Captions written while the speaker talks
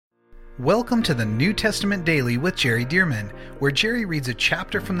Welcome to the New Testament Daily with Jerry Dearman, where Jerry reads a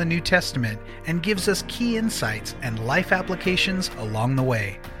chapter from the New Testament and gives us key insights and life applications along the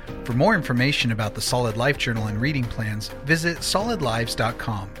way. For more information about the Solid Life Journal and reading plans, visit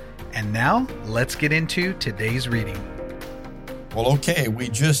solidlives.com. And now, let's get into today's reading. Well, okay, we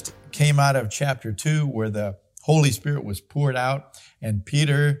just came out of chapter 2 where the Holy Spirit was poured out, and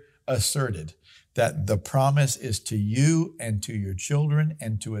Peter asserted that the promise is to you and to your children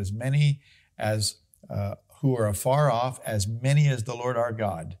and to as many as who are afar off, as many as the Lord our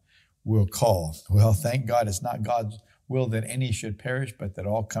God will call. Well, thank God it's not God's will that any should perish, but that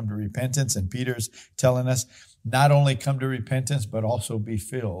all come to repentance. And Peter's telling us not only come to repentance, but also be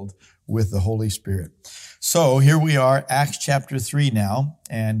filled with the Holy Spirit. So here we are, Acts chapter 3 now,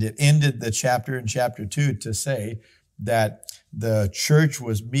 and it ended the chapter in chapter 2 to say that the church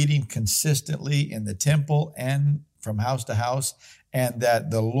was meeting consistently in the temple and from house to house, and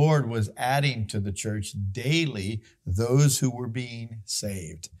that the Lord was adding to the church daily those who were being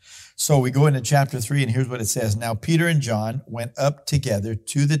saved. So we go into chapter 3, and here's what it says. Now Peter and John went up together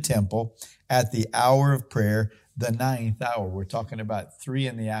to the temple at the hour of prayer, the 9th hour. We're talking about 3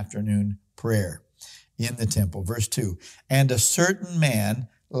 p.m. prayer in the temple. Verse 2, and a certain man,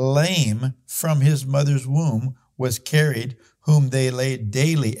 lame from his mother's womb, was carried, whom they laid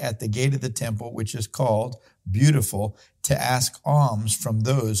daily at the gate of the temple, which is called Beautiful, to ask alms from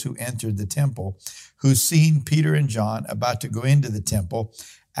those who entered the temple, who, seeing Peter and John about to go into the temple,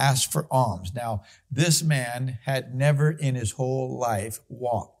 asked for alms. Now, this man had never in his whole life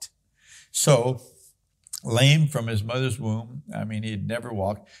walked. So, lame from his mother's womb, he'd never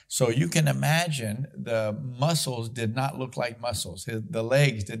walked. So you can imagine the muscles did not look like muscles. The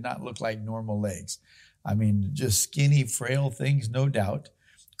legs did not look like normal legs. Just skinny, frail things, no doubt,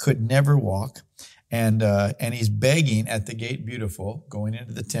 could never walk. And he's begging at the gate Beautiful, going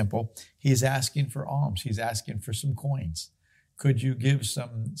into the temple. He's asking for alms. He's asking for some coins. Could you give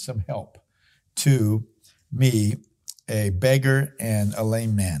some help to me, a beggar and a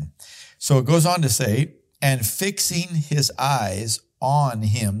lame man? So it goes on to say, and fixing his eyes on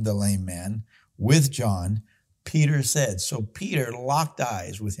him, the lame man, with John, Peter said. So Peter locked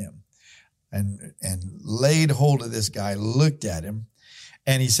eyes with him. And laid hold of this guy, looked at him,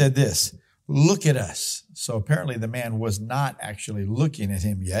 and he said this, look at us. So apparently the man was not actually looking at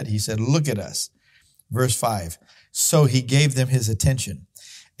him yet. He said, look at us. Verse 5, so he gave them his attention,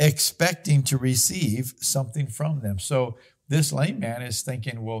 expecting to receive something from them. So this lame man is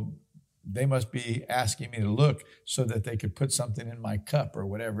thinking, well, they must be asking me to look so that they could put something in my cup or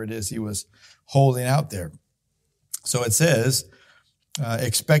whatever it is he was holding out there. So it says,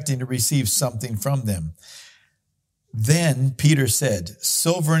 expecting to receive something from them. Then Peter said,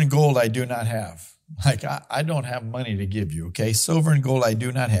 silver and gold I do not have. I don't have money to give you, okay? Silver and gold I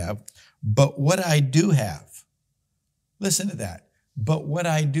do not have, but what I do have. Listen to that. But what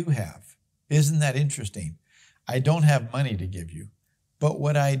I do have. Isn't that interesting? I don't have money to give you, but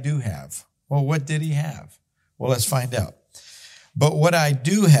what I do have. Well, what did he have? Well, let's find out. But what I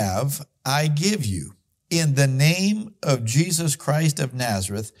do have, I give you. In the name of Jesus Christ of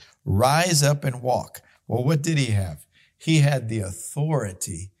Nazareth, rise up and walk. Well, what did he have? He had the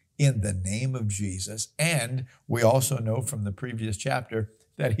authority in the name of Jesus. And we also know from the previous chapter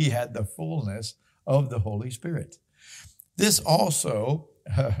that he had the fullness of the Holy Spirit. This also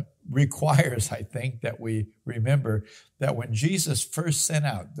requires, I think, that we remember that when Jesus first sent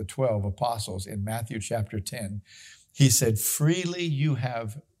out the 12 apostles in Matthew chapter 10, he said, freely you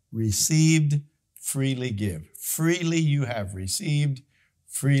have received, freely give. Freely you have received,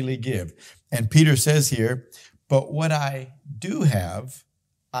 freely give. And Peter says here, but what I do have,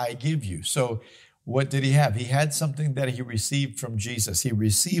 I give you. So what did he have? He had something that he received from Jesus. He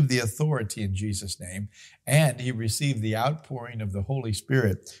received the authority in Jesus' name, and he received the outpouring of the Holy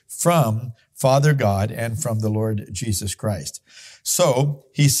Spirit from Father God and from the Lord Jesus Christ. So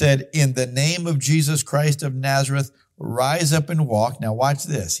he said, in the name of Jesus Christ of Nazareth, rise up and walk. Now watch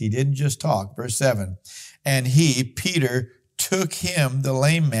this. He didn't just talk. Verse 7, and he, Peter, took him, the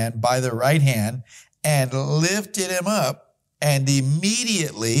lame man, by the right hand and lifted him up, and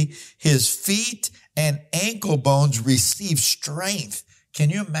immediately his feet and ankle bones received strength.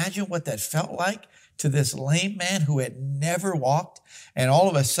 Can you imagine what that felt like to this lame man who had never walked? And all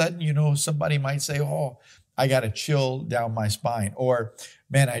of a sudden, somebody might say, oh, I got a chill down my spine, or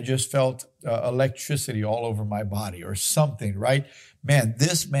man, I just felt electricity all over my body or something, right? Man,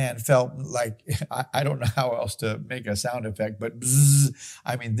 this man felt like, I don't know how else to make a sound effect, but bzzz.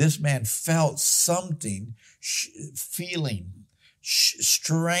 This man felt something, feeling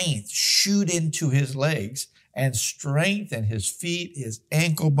strength shoot into his legs and strengthened his feet, his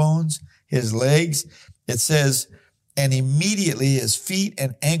ankle bones, his legs. It says, and immediately his feet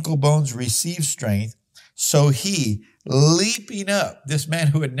and ankle bones received strength. So he, leaping up, this man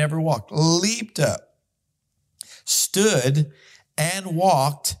who had never walked, leaped up, stood and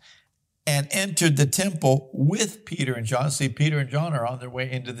walked and entered the temple with Peter and John. See, Peter and John are on their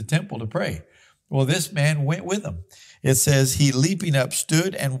way into the temple to pray. Well, this man went with them. It says he, leaping up,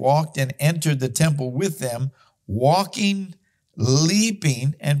 stood and walked and entered the temple with them, walking,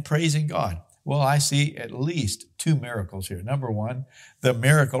 leaping, and praising God. Well, I see at least two miracles here. Number one, the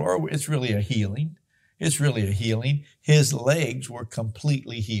miracle, or it's really a healing. It's really a healing. His legs were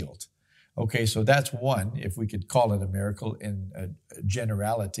completely healed. Okay, so that's one, if we could call it a miracle in a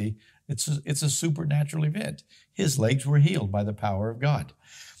generality. It's a supernatural event. His legs were healed by the power of God.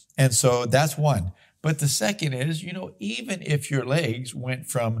 And so that's one. But the second is, even if your legs went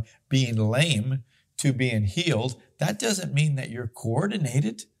from being lame to being healed, that doesn't mean that you're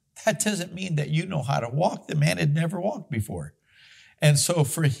coordinated. That doesn't mean that you know how to walk. The man had never walked before. And so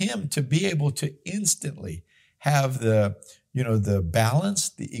for him to be able to instantly have the balance,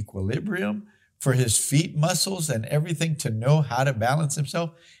 the equilibrium, for his feet muscles and everything to know how to balance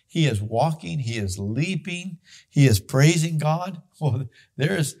himself, he is walking, he is leaping, he is praising God. Well,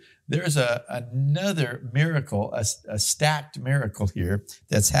 there's another miracle, a stacked miracle here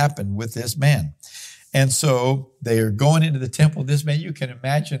that's happened with this man. And so they are going into the temple. This man, you can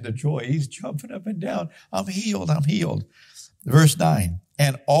imagine the joy. He's jumping up and down. I'm healed, I'm healed. Verse 9,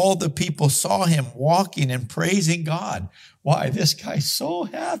 and all the people saw him walking and praising God. Why? This guy's so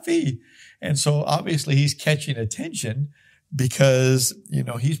happy. And so obviously he's catching attention because,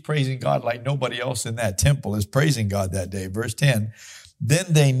 he's praising God like nobody else in that temple is praising God that day. Verse 10, then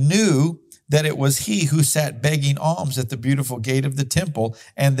they knew that it was he who sat begging alms at the beautiful gate of the temple,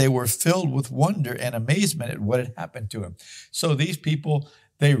 and they were filled with wonder and amazement at what had happened to him. So these people,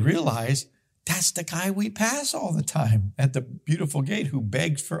 they realized, that's the guy we pass all the time at the beautiful gate who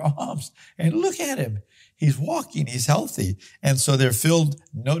begs for alms. And look at him. He's walking. He's healthy. And so they're filled,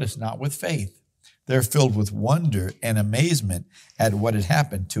 notice, not with faith. They're filled with wonder and amazement at what had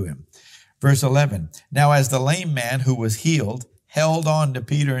happened to him. Verse 11, now as the lame man who was healed held on to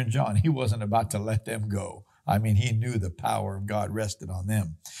Peter and John, he wasn't about to let them go. I mean, he knew the power of God rested on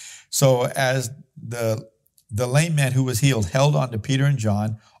them. So as the lame man who was healed held on to Peter and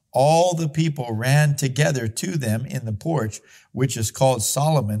John, all the people ran together to them in the porch, which is called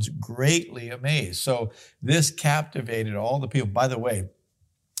Solomon's, greatly amazed. So this captivated all the people. By the way,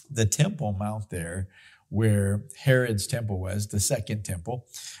 the Temple Mount there, where Herod's temple was, the second temple,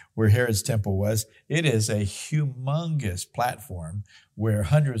 where Herod's temple was, it is a humongous platform where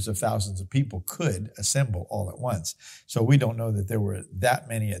hundreds of thousands of people could assemble all at once. So we don't know that there were that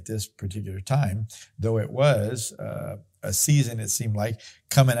many at this particular time, though it was a season, it seemed like,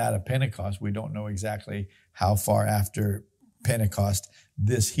 coming out of Pentecost. We don't know exactly how far after Pentecost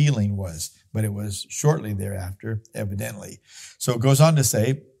this healing was, but it was shortly thereafter, evidently. So it goes on to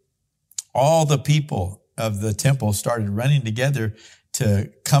say, all the people of the temple started running together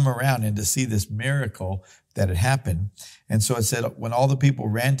to come around and to see this miracle that had happened. And so it said, when all the people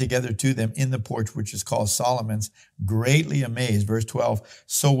ran together to them in the porch, which is called Solomon's, greatly amazed. Verse 12,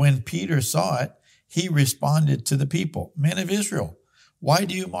 so when Peter saw it, he responded to the people, men of Israel, why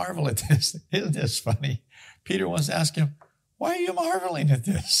do you marvel at this? Isn't this funny? Peter wants to ask him, why are you marveling at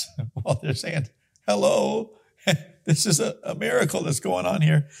this? Well, they're saying, hello, this is a miracle that's going on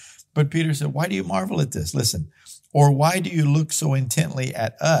here. But Peter said, why do you marvel at this? Listen, or why do you look so intently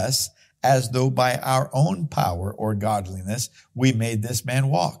at us as though by our own power or godliness we made this man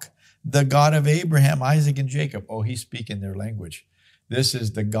walk? The God of Abraham, Isaac, and Jacob. Oh, he's speaking their language. This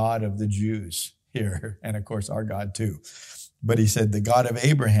is the God of the Jews here, and of course our God too. But he said, the God of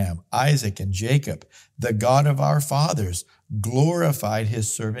Abraham, Isaac, and Jacob, the God of our fathers, glorified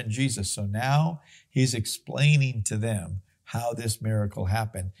his servant Jesus. So now he's explaining to them how this miracle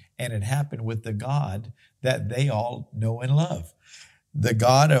happened. And it happened with the God that they all know and love. The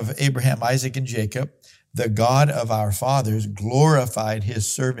God of Abraham, Isaac, and Jacob, the God of our fathers, glorified his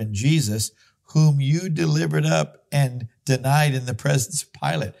servant Jesus, whom you delivered up and denied in the presence of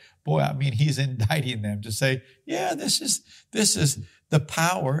Pilate. Boy, I mean, he's indicting them to say, yeah, this is the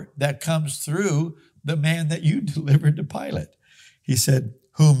power that comes through the man that you delivered to Pilate. He said,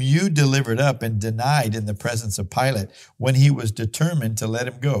 whom you delivered up and denied in the presence of Pilate when he was determined to let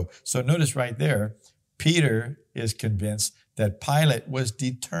him go. So notice right there, Peter is convinced that Pilate was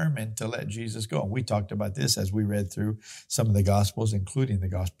determined to let Jesus go. And we talked about this as we read through some of the Gospels, including the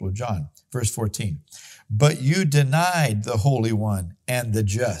Gospel of John. Verse 14, but you denied the Holy One and the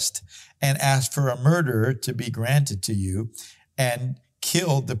just, and asked for a murderer to be granted to you, and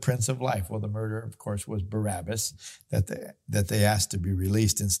killed the Prince of Life. Well, the murderer, of course, was Barabbas, that they asked to be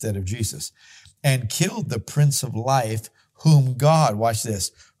released instead of Jesus. And killed the Prince of Life, whom God, watch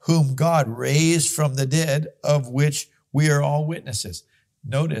this, whom God raised from the dead, of which we are all witnesses.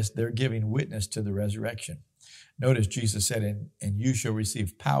 Notice they're giving witness to the resurrection. Notice Jesus said, and you shall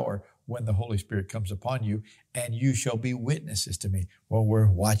receive power when the Holy Spirit comes upon you, and you shall be witnesses to me. Well,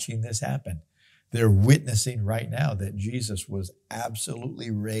 we're watching this happen. They're witnessing right now that Jesus was absolutely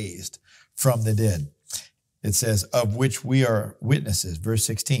raised from the dead. It says, of which we are witnesses, verse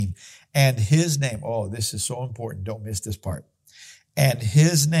 16. And his name, oh, this is so important. Don't miss this part. And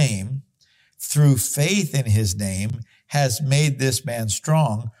his name, through faith in his name, has made this man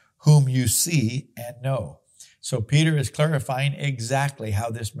strong, whom you see and know. So Peter is clarifying exactly how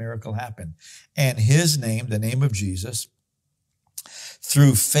this miracle happened. And his name, the name of Jesus,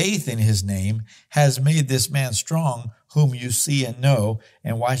 through faith in his name, has made this man strong, whom you see and know.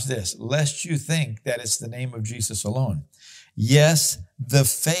 And watch this, lest you think that it's the name of Jesus alone. Yes, the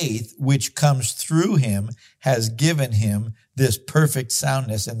faith which comes through him has given him this perfect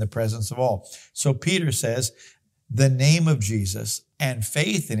soundness in the presence of all. So Peter says, the name of Jesus and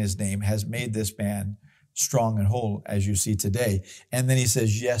faith in his name has made this man strong and whole, as you see today. And then he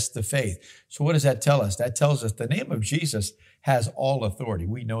says, yes, the faith. So what does that tell us? That tells us the name of Jesus has all authority.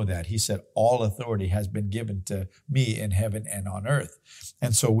 We know that. He said, all authority has been given to me in heaven and on earth.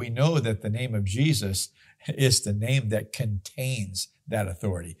 And so we know that the name of Jesus is the name that contains that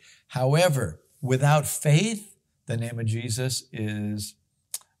authority. However, without faith, the name of Jesus is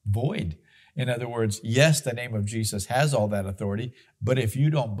void. In other words, yes, the name of Jesus has all that authority, but if you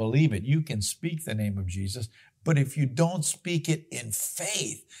don't believe it, you can speak the name of Jesus, but if you don't speak it in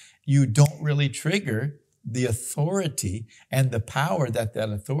faith, you don't really trigger the authority and the power that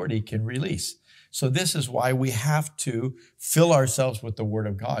authority can release. So this is why we have to fill ourselves with the Word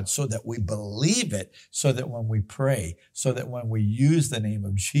of God so that we believe it, so that when we pray, so that when we use the name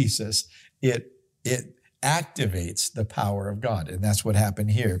of Jesus, it activates the power of God. And that's what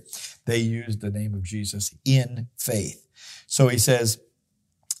happened here. They used the name of Jesus in faith. So he says,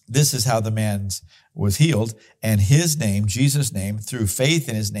 this is how the man was healed, and his name, Jesus' name, through faith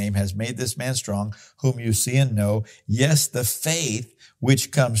in his name, has made this man strong, whom you see and know. Yes, the faith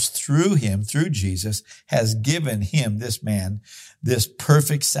which comes through him, through Jesus, has given him, this man, this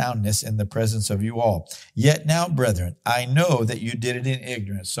perfect soundness in the presence of you all. Yet now, brethren, I know that you did it in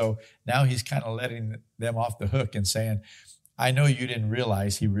ignorance. So now he's kind of letting them off the hook and saying, I know you didn't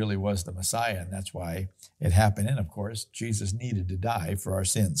realize he really was the Messiah, and that's why it happened. And of course, Jesus needed to die for our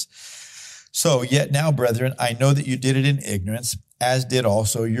sins. So yet now, brethren, I know that you did it in ignorance, as did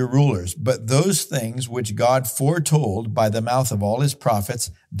also your rulers. But those things which God foretold by the mouth of all his prophets,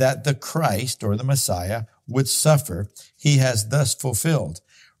 that the Christ, or the Messiah, would suffer, he has thus fulfilled.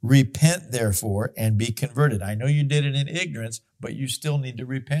 Repent, therefore, and be converted. I know you did it in ignorance, but you still need to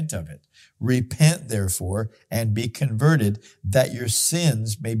repent of it. Repent, therefore, and be converted, that your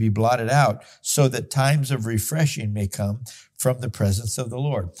sins may be blotted out, so that times of refreshing may come from the presence of the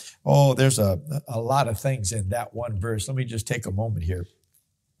Lord. Oh, there's a lot of things in that one verse. Let me just take a moment here.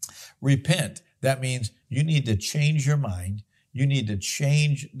 Repent. That means you need to change your mind. You need to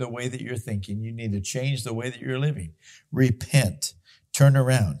change the way that you're thinking. You need to change the way that you're living. Repent. Turn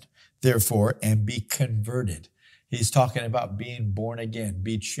around, therefore, and be converted. He's talking about being born again.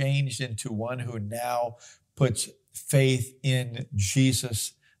 Be changed into one who now puts faith in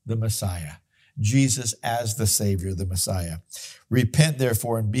Jesus, the Messiah. Jesus as the Savior, the Messiah. Repent,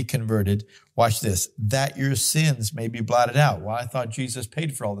 therefore, and be converted. Watch this. That your sins may be blotted out. Well, I thought Jesus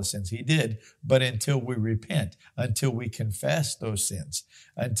paid for all the sins. He did. But until we repent, until we confess those sins,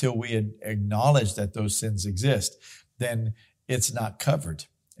 until we acknowledge that those sins exist, then it's not covered.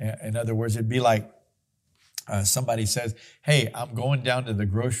 In other words, it'd be like somebody says, hey, I'm going down to the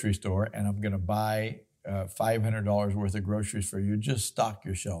grocery store and I'm going to buy $500 worth of groceries for you. Just stock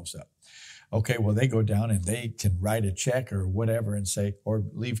your shelves up. Okay, well, they go down and they can write a check or whatever and say, or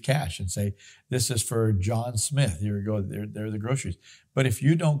leave cash and say, this is for John Smith. Here we go. They're the groceries. But if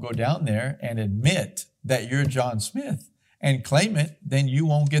you don't go down there and admit that you're John Smith and claim it, then you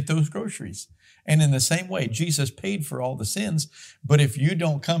won't get those groceries. And in the same way, Jesus paid for all the sins. But if you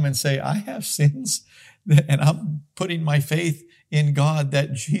don't come and say, I have sins, and I'm putting my faith in God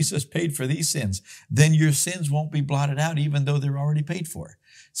that Jesus paid for these sins, then your sins won't be blotted out, even though they're already paid for.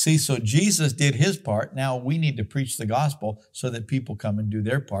 See, so Jesus did his part. Now we need to preach the gospel so that people come and do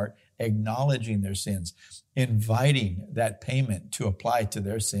their part, acknowledging their sins, inviting that payment to apply to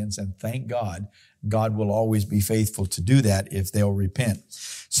their sins. And thank God, God will always be faithful to do that if they'll repent.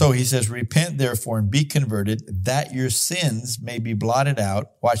 So he says, repent therefore and be converted that your sins may be blotted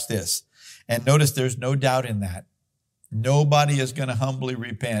out. Watch this. And notice there's no doubt in that. Nobody is going to humbly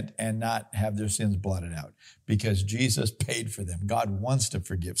repent and not have their sins blotted out because Jesus paid for them. God wants to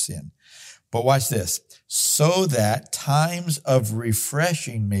forgive sin. But watch this. So that times of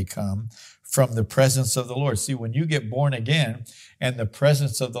refreshing may come from the presence of the Lord. See, when you get born again and the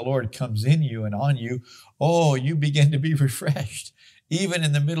presence of the Lord comes in you and on you, oh, you begin to be refreshed, even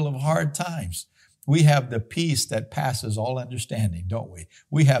in the middle of hard times. We have the peace that passes all understanding, don't we?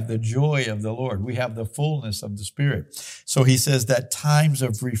 We have the joy of the Lord. We have the fullness of the Spirit. So he says that times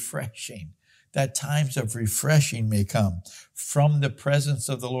of refreshing may come from the presence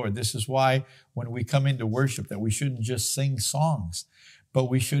of the Lord. This is why when we come into worship that we shouldn't just sing songs, but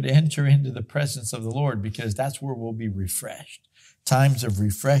we should enter into the presence of the Lord because that's where we'll be refreshed. Times of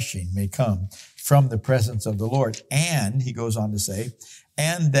refreshing may come from the presence of the Lord. And, he goes on to say,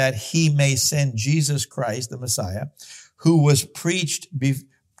 and that he may send Jesus Christ, the Messiah, who was preached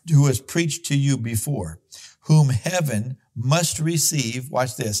to you before, whom heaven must receive,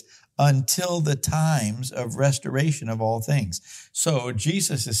 watch this, until the times of restoration of all things. So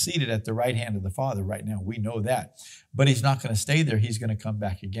Jesus is seated at the right hand of the Father right now. We know that. But he's not going to stay there. He's going to come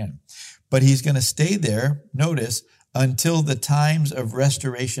back again. But he's going to stay there, notice, until the times of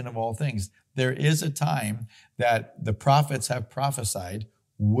restoration of all things. There is a time that the prophets have prophesied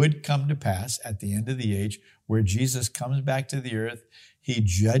would come to pass at the end of the age where Jesus comes back to the earth. He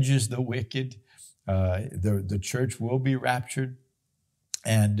judges the wicked. The church will be raptured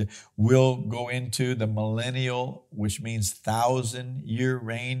and will go into the millennial, which means 1,000-year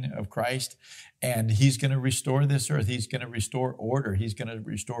reign of Christ. And he's going to restore this earth. He's going to restore order. He's going to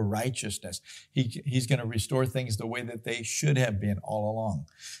restore righteousness. He's going to restore things the way that they should have been all along.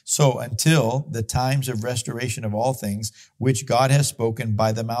 So until the times of restoration of all things, which God has spoken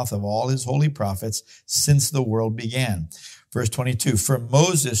by the mouth of all his holy prophets since the world began. Verse 22, for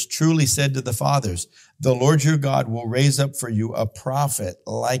Moses truly said to the fathers, the Lord your God will raise up for you a prophet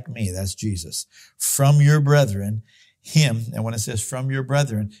like me, that's Jesus, from your brethren, him, and when it says from your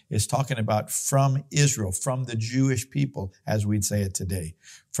brethren, it's talking about from Israel, from the Jewish people, as we'd say it today,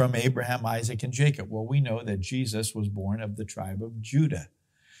 from Abraham, Isaac, and Jacob. Well, we know that Jesus was born of the tribe of Judah.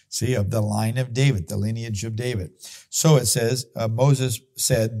 See, of the line of David, the lineage of David. So it says, Moses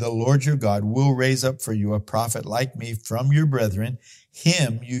said, the Lord your God will raise up for you a prophet like me from your brethren.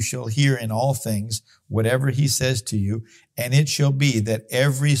 Him you shall hear in all things, whatever he says to you. And it shall be that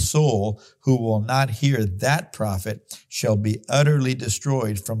every soul who will not hear that prophet shall be utterly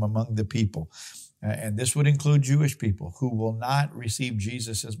destroyed from among the people. And this would include Jewish people who will not receive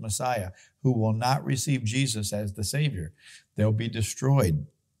Jesus as Messiah, who will not receive Jesus as the Savior. They'll be destroyed.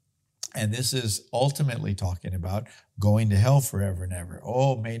 And this is ultimately talking about going to hell forever and ever.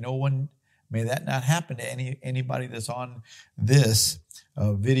 Oh, may that not happen to anybody that's on this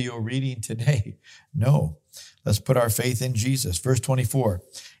video reading today. No, let's put our faith in Jesus. Verse 24,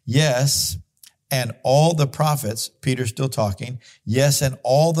 yes, and all the prophets, Peter's still talking, yes, and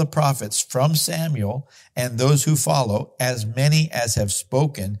all the prophets from Samuel and those who follow, as many as have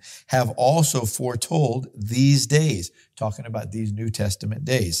spoken, have also foretold these days, talking about these New Testament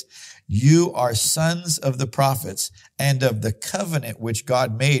days. You are sons of the prophets and of the covenant which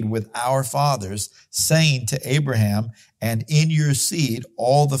God made with our fathers, saying to Abraham, and in your seed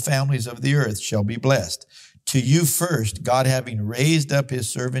all the families of the earth shall be blessed. To you first, God, having raised up his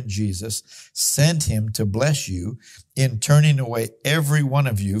servant Jesus, sent him to bless you in turning away every one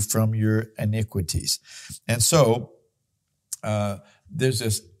of you from your iniquities. And so there's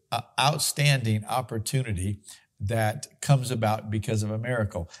this outstanding opportunity that comes about because of a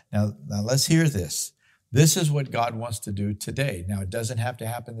miracle. Now let's hear this. This is what God wants to do today. Now, it doesn't have to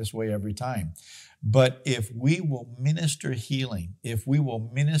happen this way every time. But if we will minister healing, if we will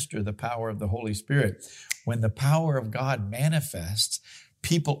minister the power of the Holy Spirit, when the power of God manifests,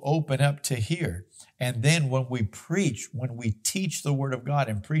 people open up to hear. And then when we preach, when we teach the Word of God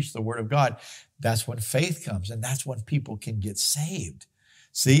and preach the Word of God, that's when faith comes, and that's when people can get saved.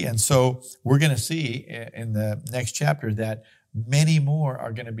 See, and so we're going to see in the next chapter that many more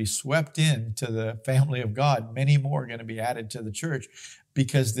are going to be swept into the family of God. Many more are going to be added to the church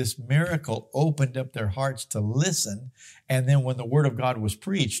because this miracle opened up their hearts to listen. And then when the Word of God was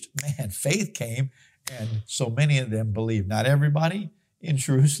preached, man, faith came, and so many of them believed. Not everybody in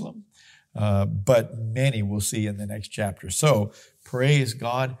Jerusalem, but many we'll see in the next chapter. So praise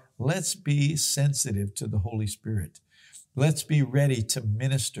God. Let's be sensitive to the Holy Spirit. Let's be ready to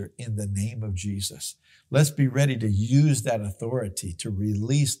minister in the name of Jesus. Let's be ready to use that authority to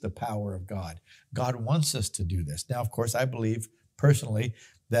release the power of God. God wants us to do this. Now, of course, I believe personally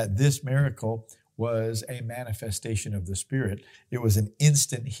that this miracle was a manifestation of the Spirit. It was an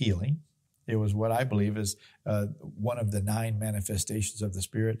instant healing. It was what I believe is one of the 9 manifestations of the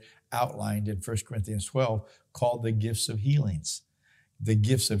Spirit outlined in 1 Corinthians 12 called the gifts of healings. The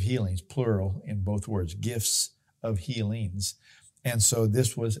gifts of healings, plural in both words, gifts of healings. And so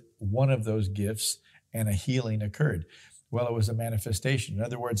this was one of those gifts, and a healing occurred. Well, it was a manifestation. In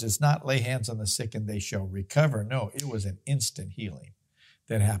other words, it's not lay hands on the sick and they shall recover. No, it was an instant healing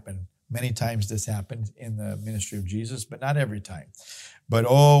that happened. Many times this happened in the ministry of Jesus, but not every time. But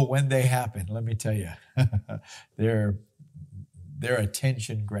when they happen, let me tell you, they're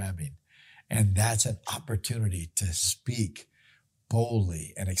attention grabbing. And that's an opportunity to speak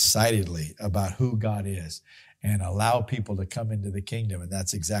boldly and excitedly about who God is and allow people to come into the kingdom. And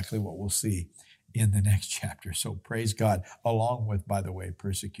that's exactly what we'll see in the next chapter. So praise God, along with, by the way,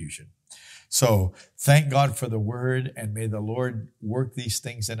 persecution. So thank God for the word, and may the Lord work these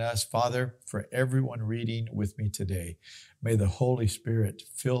things in us. Father, for everyone reading with me today, may the Holy Spirit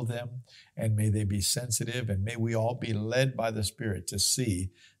fill them, and may they be sensitive, and may we all be led by the Spirit to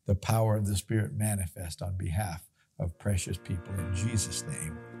see the power of the Spirit manifest on behalf of precious people. In Jesus'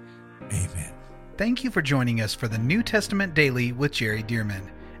 name, amen. Thank you for joining us for the New Testament Daily with Jerry Dirmann.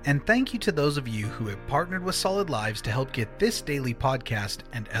 And thank you to those of you who have partnered with Solid Lives to help get this daily podcast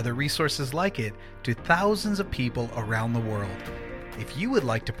and other resources like it to thousands of people around the world. If you would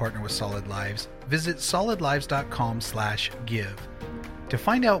like to partner with Solid Lives, visit solidlives.com/give. To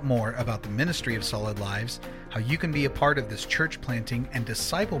find out more about the ministry of Solid Lives, how you can be a part of this church planting and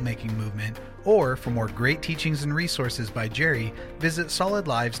disciple-making movement, or for more great teachings and resources by Jerry, visit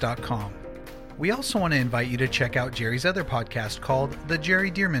solidlives.com. We also want to invite you to check out Jerry's other podcast called The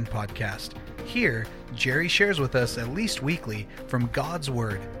Jerry Dirmann Podcast. Here, Jerry shares with us at least weekly from God's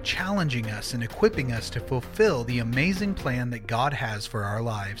Word, challenging us and equipping us to fulfill the amazing plan that God has for our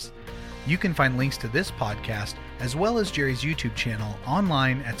lives. You can find links to this podcast as well as Jerry's YouTube channel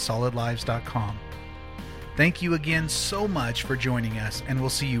online at solidlives.com. Thank you again so much for joining us, and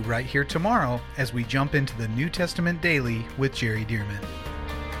we'll see you right here tomorrow as we jump into the New Testament Daily with Jerry Dirmann.